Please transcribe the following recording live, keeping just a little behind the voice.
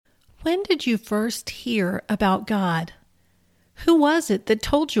When did you first hear about God? Who was it that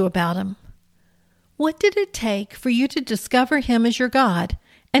told you about Him? What did it take for you to discover Him as your God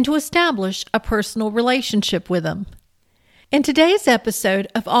and to establish a personal relationship with Him? In today's episode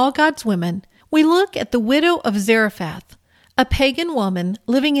of All God's Women, we look at the widow of Zarephath, a pagan woman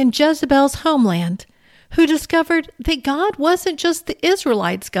living in Jezebel's homeland, who discovered that God wasn't just the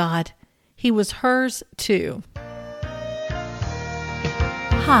Israelites' God, He was hers too.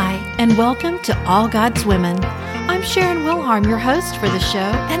 Hi, and welcome to All God's Women. I'm Sharon Wilharm, your host for the show,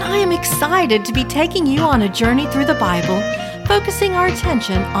 and I am excited to be taking you on a journey through the Bible, focusing our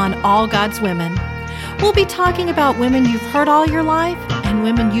attention on all God's women. We'll be talking about women you've heard all your life and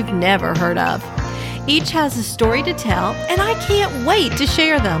women you've never heard of. Each has a story to tell, and I can't wait to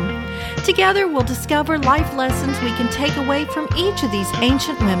share them. Together, we'll discover life lessons we can take away from each of these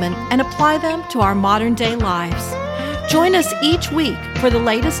ancient women and apply them to our modern-day lives. Join us each week for the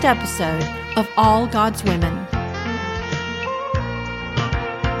latest episode of All God's Women.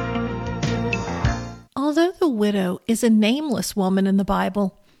 Although the widow is a nameless woman in the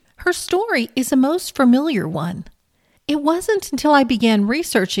Bible, her story is a most familiar one. It wasn't until I began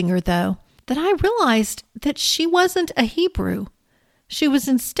researching her, though, that I realized that she wasn't a Hebrew. She was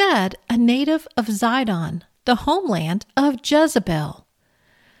instead a native of Zidon, the homeland of Jezebel.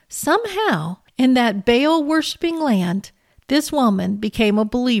 Somehow, in that Baal-worshipping land, this woman became a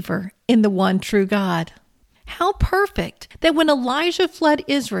believer in the one true God. How perfect that when Elijah fled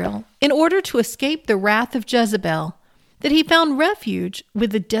Israel in order to escape the wrath of Jezebel, that he found refuge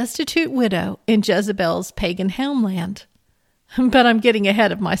with the destitute widow in Jezebel's pagan homeland. But I'm getting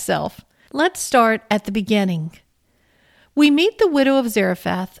ahead of myself. Let's start at the beginning. We meet the widow of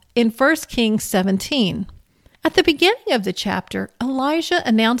Zarephath in 1 Kings 17. At the beginning of the chapter, Elijah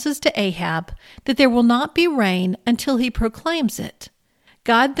announces to Ahab that there will not be rain until he proclaims it.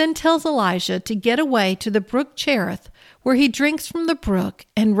 God then tells Elijah to get away to the brook Cherith, where he drinks from the brook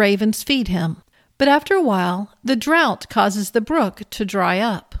and ravens feed him. But after a while, the drought causes the brook to dry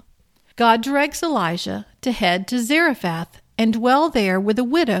up. God directs Elijah to head to Zarephath and dwell there with a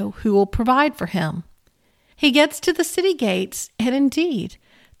widow who will provide for him. He gets to the city gates, and indeed,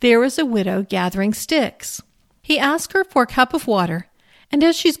 there is a widow gathering sticks. He asks her for a cup of water, and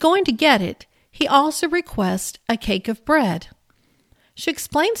as she's going to get it, he also requests a cake of bread. She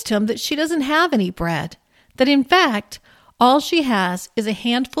explains to him that she doesn't have any bread, that in fact, all she has is a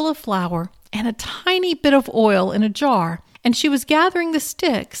handful of flour and a tiny bit of oil in a jar, and she was gathering the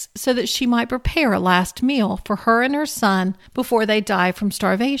sticks so that she might prepare a last meal for her and her son before they die from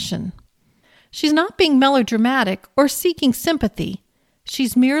starvation. She's not being melodramatic or seeking sympathy.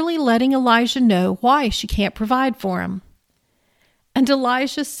 She's merely letting Elijah know why she can't provide for him. And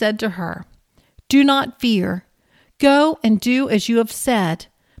Elijah said to her, "Do not fear. Go and do as you have said,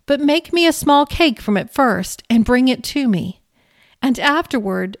 but make me a small cake from it first and bring it to me. And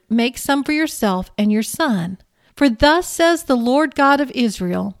afterward make some for yourself and your son. For thus says the Lord God of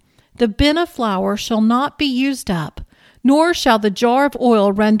Israel, the bin of flour shall not be used up, nor shall the jar of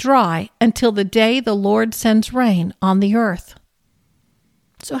oil run dry until the day the Lord sends rain on the earth."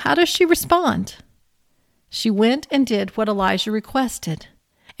 So how does she respond? She went and did what Elijah requested.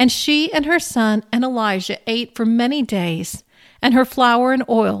 And she and her son and Elijah ate for many days, and her flour and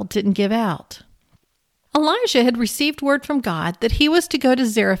oil didn't give out. Elijah had received word from God that he was to go to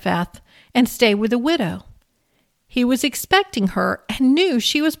Zarephath and stay with a widow. He was expecting her and knew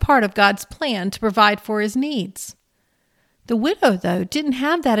she was part of God's plan to provide for his needs. The widow, though, didn't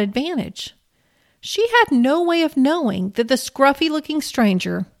have that advantage. She had no way of knowing that the scruffy-looking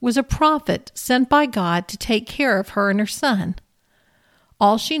stranger was a prophet sent by God to take care of her and her son.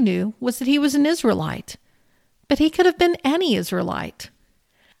 All she knew was that he was an Israelite, but he could have been any Israelite.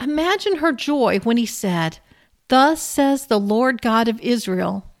 Imagine her joy when he said, "Thus says the Lord God of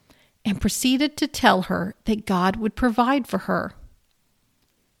Israel," and proceeded to tell her that God would provide for her.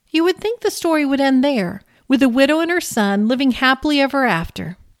 You would think the story would end there, with the widow and her son living happily ever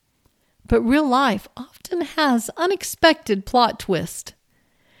after. But real life often has unexpected plot twists.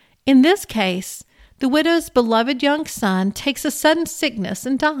 In this case, the widow's beloved young son takes a sudden sickness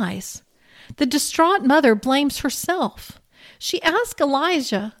and dies. The distraught mother blames herself. She asks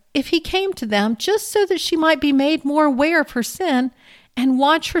Elijah if he came to them just so that she might be made more aware of her sin and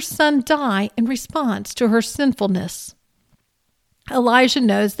watch her son die in response to her sinfulness. Elijah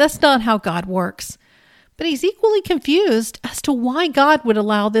knows that's not how God works, but he's equally confused as to why God would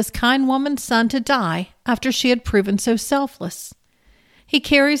allow this kind woman's son to die after she had proven so selfless. He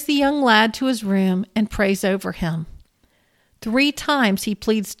carries the young lad to his room and prays over him. 3 times he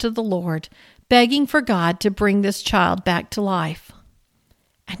pleads to the Lord, begging for God to bring this child back to life.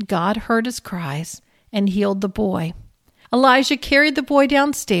 and God heard his cries and healed the boy. Elijah carried the boy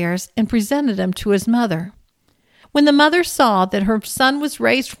downstairs and presented him to his mother. When the mother saw that her son was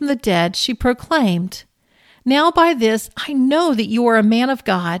raised from the dead, she proclaimed, "Now by this I know that you are a man of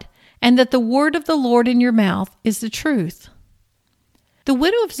God, and that the word of the Lord in your mouth is the truth." The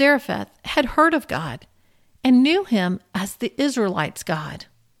widow of Zarephath had heard of God and knew him as the Israelites' God.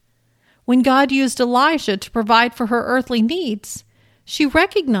 When God used Elijah to provide for her earthly needs, she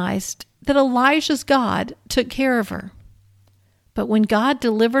recognized that Elijah's God took care of her. But when God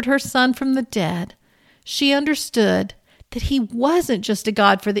delivered her son from the dead, she understood that he wasn't just a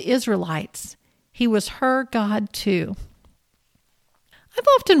God for the Israelites. He was her God too. I've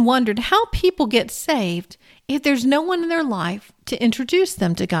often wondered how people get saved if there's no one in their life to introduce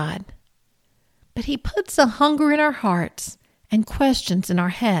them to God. But he puts a hunger in our hearts and questions in our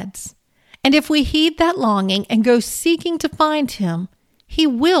heads. And if we heed that longing and go seeking to find him, he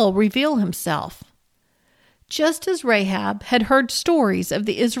will reveal himself. Just as Rahab had heard stories of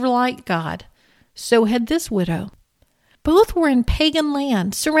the Israelite God, so had this widow. Both were in pagan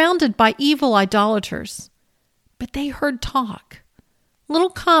land, surrounded by evil idolaters. But they heard talk. Little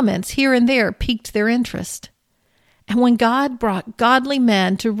comments here and there piqued their interest. And when God brought godly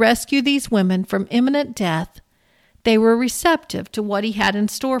men to rescue these women from imminent death, they were receptive to what he had in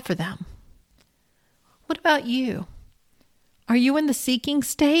store for them. What about you? Are you in the seeking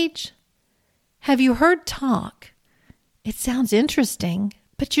stage? Have you heard talk? It sounds interesting,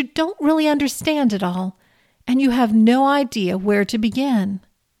 but you don't really understand it all, and you have no idea where to begin.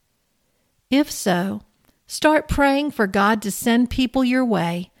 If so, start praying for God to send people your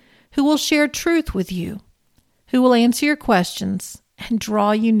way who will share truth with you, who will answer your questions and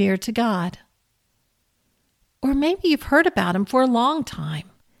draw you near to God. Or maybe you've heard about him for a long time.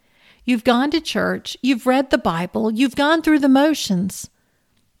 You've gone to church, you've read the Bible, you've gone through the motions,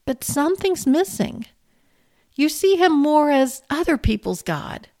 but something's missing. You see him more as other people's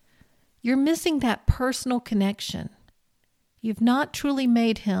God. You're missing that personal connection. You've not truly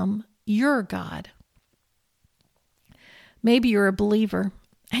made him your God. Maybe you're a believer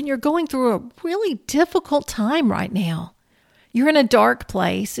and you're going through a really difficult time right now. You're in a dark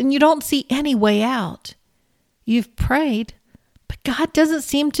place and you don't see any way out. You've prayed, but God doesn't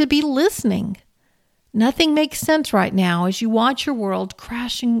seem to be listening. Nothing makes sense right now as you watch your world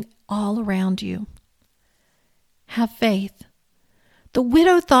crashing all around you. Have faith. The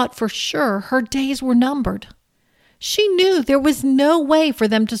widow thought for sure her days were numbered. She knew there was no way for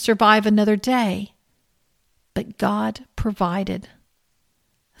them to survive another day. But God provided.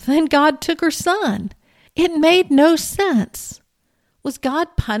 Then God took her son. It made no sense. Was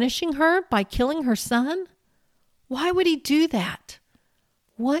God punishing her by killing her son? Why would he do that?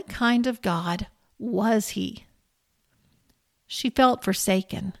 What kind of God was he? She felt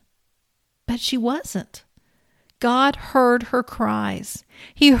forsaken, but she wasn't. God heard her cries.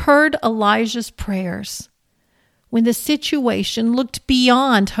 He heard Elijah's prayers. When the situation looked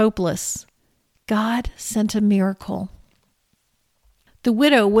beyond hopeless, God sent a miracle. The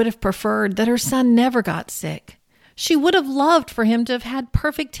widow would have preferred that her son never got sick. She would have loved for him to have had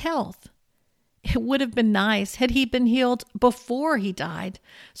perfect health. It would have been nice had he been healed before he died,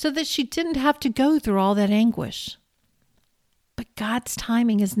 so that she didn't have to go through all that anguish. But God's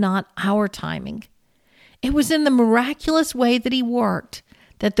timing is not our timing. It was in the miraculous way that he worked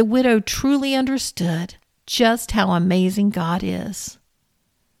that the widow truly understood just how amazing God is.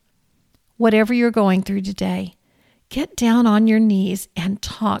 Whatever you're going through today, get down on your knees and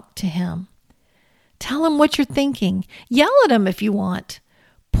talk to him. Tell him what you're thinking. Yell at him if you want.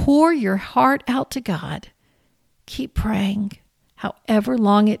 Pour your heart out to God. Keep praying, however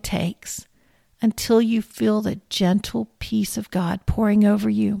long it takes, until you feel the gentle peace of God pouring over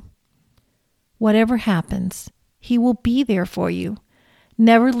you. Whatever happens, he will be there for you,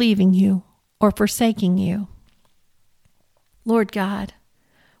 never leaving you or forsaking you. Lord God,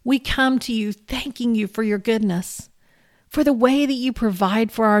 we come to you thanking you for your goodness, for the way that you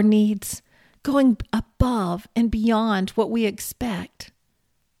provide for our needs, going above and beyond what we expect.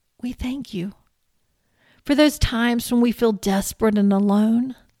 We thank you. For those times when we feel desperate and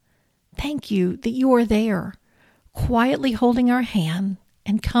alone, thank you that you are there, quietly holding our hand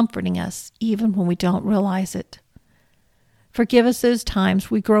and comforting us even when we don't realize it. Forgive us those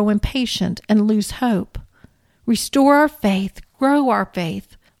times we grow impatient and lose hope. Restore our faith, grow our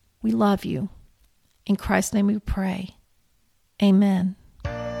faith. We love you. In Christ's name we pray. Amen.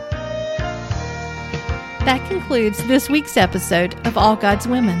 That concludes this week's episode of All God's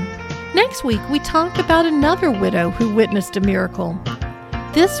Women. Next week, we talk about another widow who witnessed a miracle.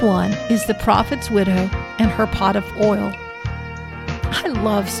 This one is the prophet's widow and her pot of oil. I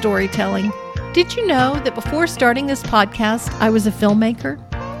love storytelling. Did you know that before starting this podcast, I was a filmmaker?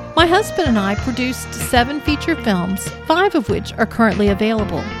 My husband and I produced 7 feature films, 5 of which are currently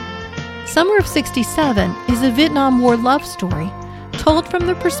available. Summer of '67 is a Vietnam War love story told from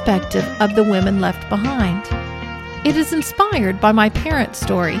the perspective of the women left behind. It is inspired by my parents'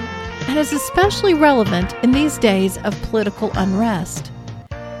 story and is especially relevant in these days of political unrest.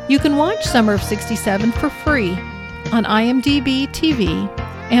 You can watch Summer of '67 for free on IMDb TV,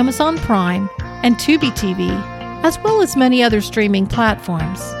 Amazon Prime, and Tubi TV, as well as many other streaming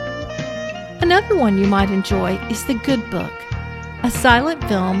platforms. Another one you might enjoy is The Good Book, a silent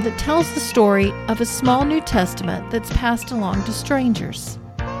film that tells the story of a small New Testament that's passed along to strangers.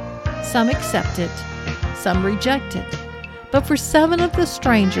 Some accept it, some reject it, but for 7 of the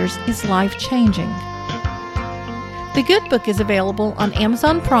strangers is life-changing. The Good Book is available on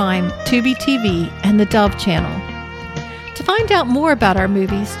Amazon Prime, Tubi TV, and the Dove Channel. To find out more about our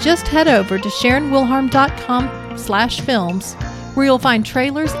movies, just head over to SharonWilharm.com/films, where you'll find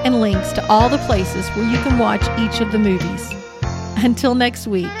trailers and links to all the places where you can watch each of the movies. Until next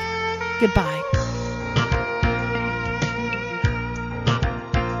week, goodbye.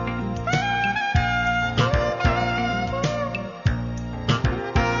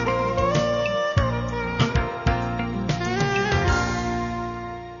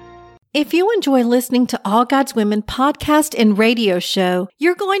 If you enjoy listening to All God's Women podcast and radio show,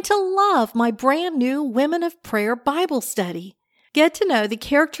 you're going to love my brand new Women of Prayer Bible study. Get to know the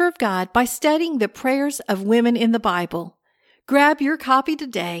character of God by studying the prayers of women in the Bible. Grab your copy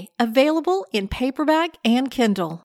today, available in paperback and Kindle.